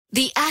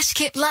The Ash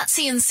Kip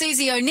Lutzi and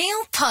Susie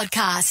O'Neill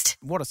podcast.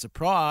 What a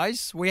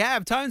surprise. We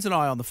have Tones and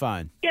I on the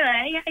phone.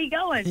 G'day, how you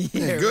going?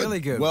 Yeah, good. really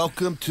good.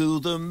 Welcome to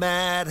the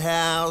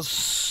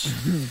madhouse.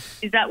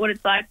 Is that what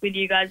it's like with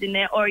you guys in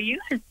there? Or are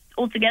you guys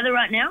all together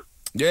right now?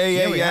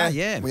 Yeah.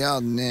 We are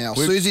now.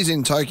 Susie's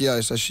in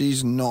Tokyo, so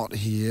she's not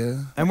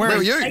here. And where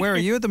are you? Where are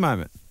you at the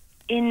moment?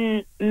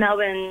 In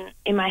Melbourne,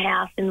 in my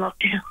house, in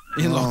lockdown.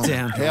 In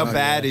lockdown. How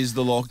bad is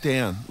the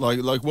lockdown?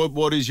 Like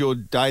what does your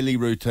daily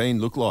routine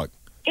look like?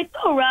 It's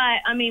all right.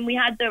 I mean, we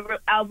had the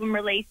album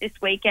release this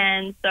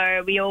weekend,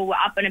 so we all were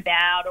up and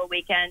about all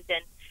weekend.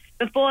 And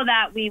before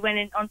that, we went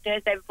in on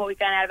Thursday, before we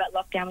found out about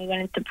lockdown, we went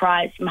and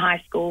surprised some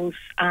high schools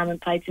and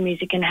played some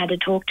music and had to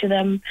talk to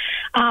them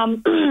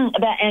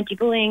about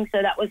anti-bullying,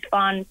 so that was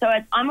fun. So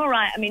I'm all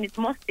right. I mean, it's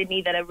more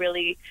Sydney that are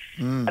really...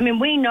 I mean,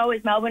 we know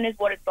as Melbourne is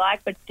what it's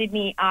like, but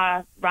Sydney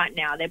are, right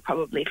now, they're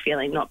probably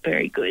feeling not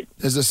very good.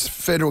 There's this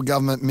federal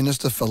government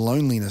minister for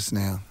loneliness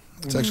now.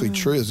 It's actually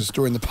true. There's a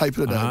story in the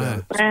paper today about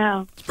it.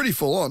 Wow. It's pretty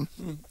full on.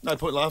 No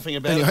point laughing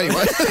about Anyway,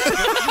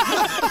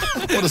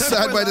 what a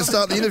sad way to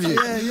start the interview.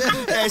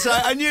 Yeah, so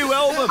a new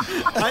album.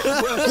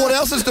 What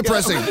else is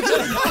depressing?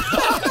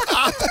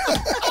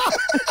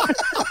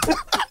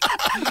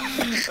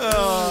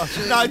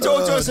 No,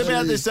 talk to us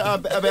about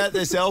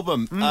this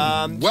album.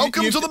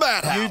 Welcome to the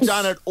madhouse. You've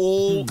done it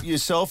all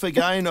yourself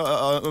again.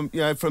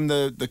 From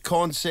the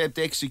concept,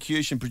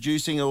 execution,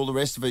 producing, all the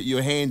rest of it.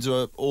 Your hands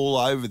are all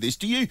over this.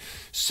 Do you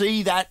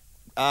see that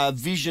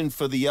vision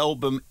for the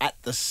album at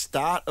the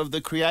start of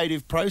the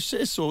creative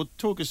process, or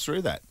talk us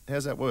through that?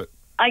 How's that work?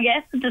 I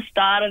guess at the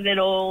start of it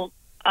all,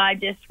 I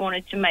just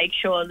wanted to make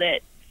sure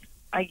that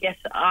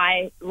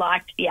I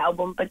liked the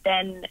album. But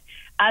then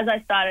as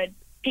I started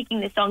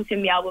picking the songs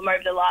from the album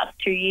over the last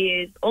 2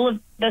 years, all of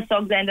the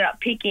songs I ended up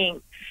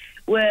picking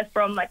were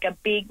from like a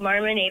big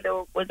moment. Either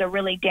it was a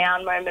really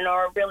down moment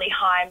or a really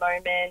high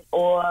moment,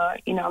 or,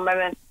 a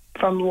moment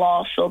from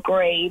loss or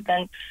grief.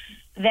 And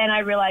then I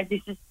realized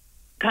this is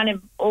kind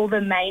of all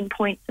the main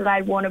points that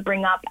I want to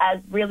bring up as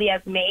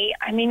me.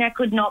 I mean, I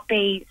could not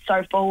be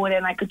so forward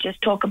and I could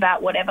just talk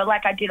about whatever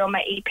like I did on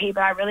my EP,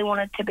 but I really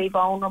wanted to be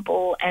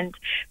vulnerable and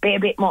be a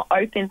bit more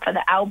open for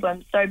the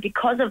album. So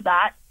because of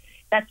that,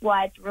 that's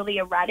why it's really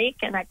erratic,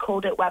 and I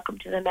called it Welcome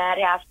to the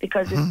Madhouse,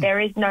 because there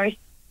is no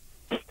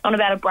on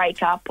about a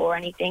breakup or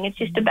anything. It's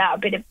just about a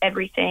bit of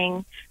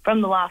everything from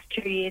the last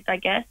 2 years, I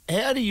guess.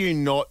 How do you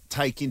not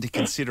take into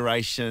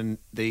consideration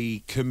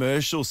the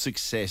commercial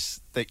success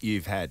that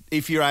you've had,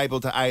 if you're able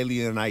to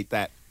alienate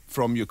that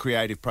from your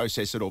creative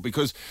process at all?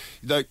 Because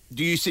do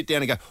you sit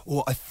down and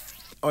go,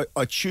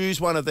 I choose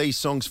one of these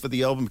songs for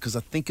the album because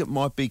I think it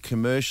might be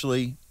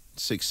commercially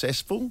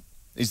successful?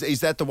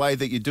 Is that the way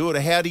that you do it,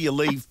 or how do you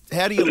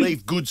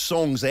leave good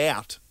songs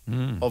out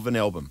of an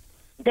album?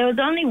 There was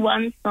only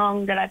one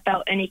song that I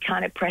felt any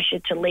kind of pressure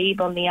to leave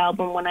on the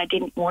album when I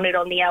didn't want it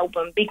on the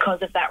album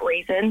because of that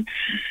reason.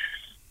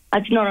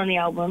 It's not on the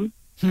album,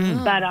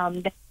 but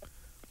there's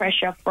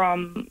pressure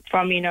from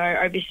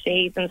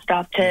overseas and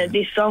stuff to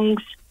this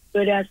song's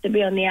good, has to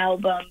be on the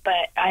album,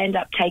 but I end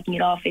up taking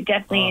it off. It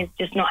definitely is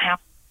just not how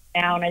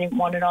down. I didn't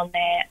want it on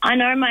there. I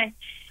know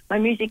my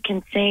music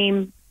can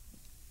seem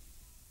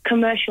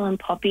commercial and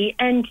poppy,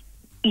 and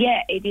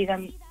yeah, it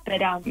is. But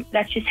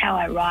that's just how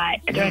I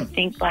write. I don't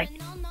think why.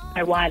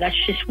 That's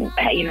just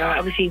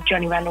obviously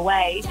Johnny Ran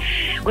Away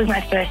was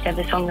my first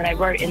ever song that I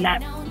wrote, and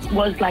that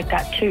was like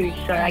that too.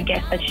 So I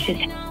guess that's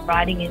just how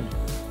writing is.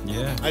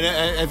 Yeah.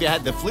 And have you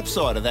had the flip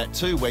side of that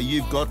too, where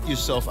you've got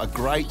yourself a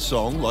great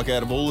song, like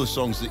out of all the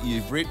songs that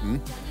you've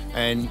written,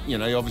 and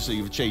obviously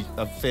you've achieved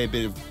a fair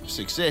bit of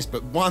success,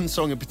 but one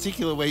song in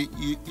particular where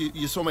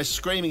you're almost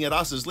screaming at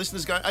us as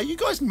listeners going, are you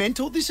guys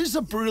mental? This is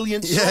a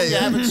brilliant song you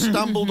haven't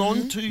stumbled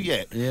onto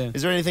yet. Yeah.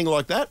 Is there anything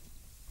like that?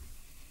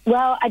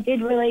 Well, I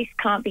did release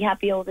Can't Be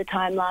Happy All the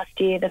Time last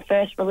year, the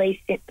first release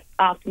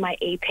after my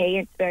EP.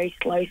 It's a very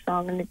slow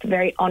song and it's a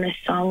very honest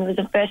song. It was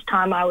the first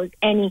time I was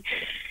any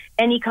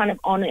kind of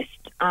honest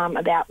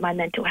about my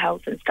mental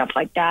health and stuff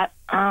like that.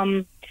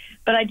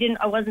 But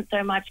I wasn't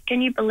so much,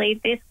 can you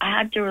believe this? I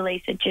had to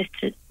release it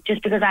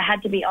just because I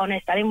had to be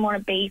honest. I didn't want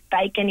to be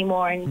fake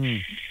anymore.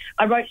 And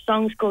I wrote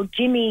songs called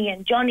Jimmy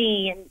and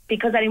Johnny, and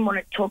because I didn't want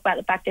to talk about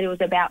the fact that it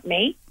was about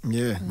me.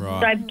 Yeah, right.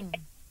 So I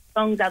gave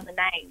songs other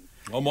names.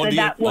 I'm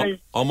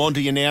onto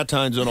you now,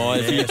 Tones and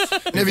I.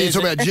 Never you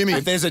talk about Jimmy.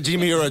 If there's a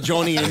Jimmy or a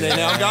Johnny in there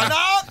now, I'm going,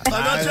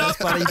 that's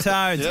bloody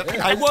Tones. Yep.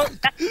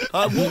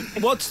 Hey,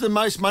 what's the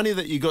most money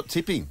that you got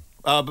tipping?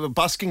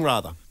 Busking,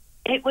 rather.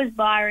 It was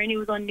Byron. It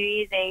was on New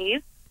Year's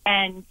Eve,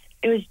 and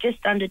it was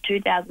just under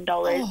 $2,000.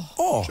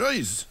 Oh,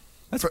 jeez.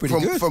 That's pretty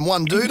good. From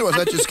one dude, or is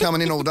that just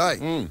coming in all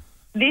day?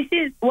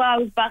 I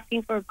was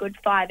busking for a good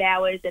 5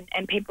 hours,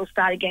 and people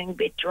started getting a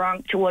bit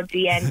drunk towards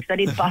the end because I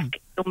did busk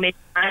till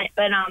midnight.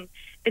 But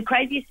the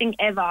craziest thing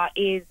ever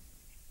is,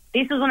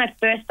 this was when I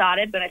first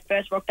started, when I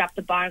first rocked up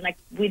to Byron, like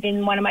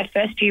within one of my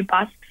first few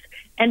busks.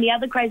 And the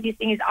other craziest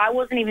thing is I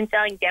wasn't even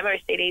selling demo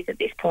CDs at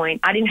this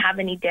point. I didn't have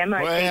any demo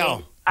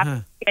CDs. I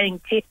was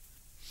getting tips.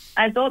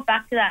 I thought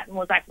back to that and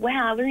was like,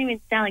 wow, I wasn't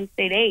even selling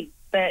CDs.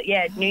 But,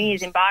 yeah, New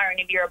Year's in Byron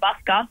if you're a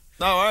busker.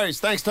 No worries.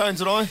 Thanks, Tones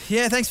and I.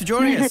 Yeah, thanks for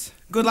joining us.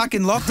 Good luck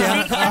in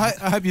lockdown.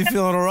 I hope you're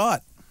feeling all right.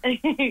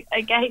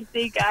 Okay,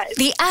 see you guys.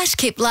 The Ash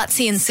Kip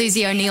Lutzi and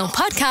Susie O'Neill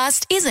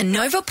podcast is a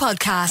Nova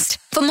podcast.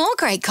 For more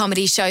great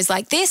comedy shows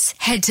like this,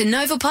 head to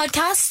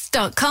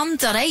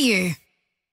novapodcasts.com.au.